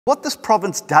What this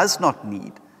province does not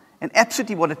need, and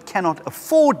absolutely what it cannot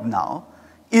afford now,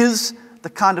 is the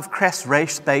kind of crass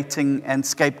race baiting and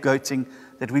scapegoating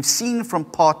that we've seen from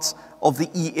parts of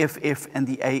the EFF and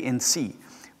the ANC,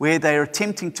 where they are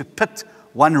attempting to pit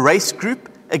one race group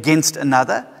against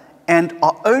another and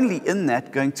are only in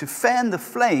that going to fan the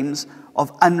flames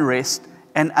of unrest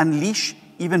and unleash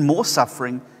even more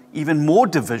suffering, even more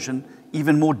division,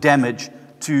 even more damage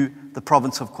to the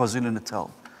province of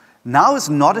KwaZulu-Natal. Now is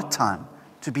not a time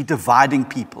to be dividing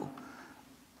people,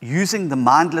 using the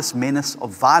mindless menace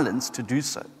of violence to do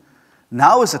so.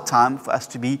 Now is a time for us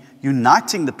to be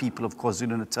uniting the people of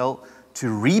KwaZulu-Natal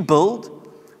to rebuild,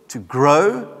 to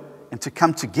grow, and to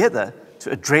come together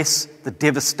to address the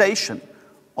devastation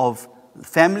of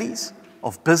families,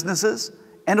 of businesses,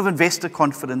 and of investor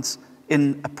confidence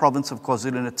in a province of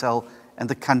KwaZulu-Natal and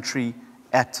the country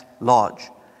at large.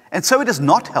 And so it has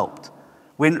not helped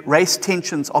when race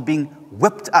tensions are being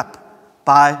whipped up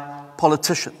by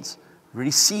politicians. We've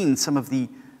already seen some of the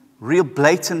real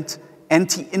blatant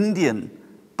anti-Indian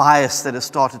bias that has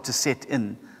started to set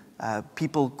in.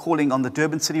 People calling on the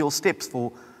Durban City Hall steps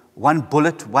for one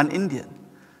bullet, one Indian.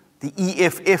 The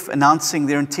EFF announcing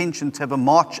their intention to have a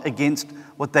march against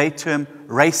what they term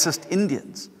racist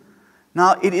Indians.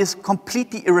 Now, it is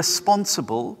completely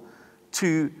irresponsible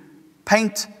to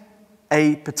paint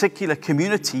a particular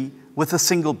community with a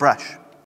single brush.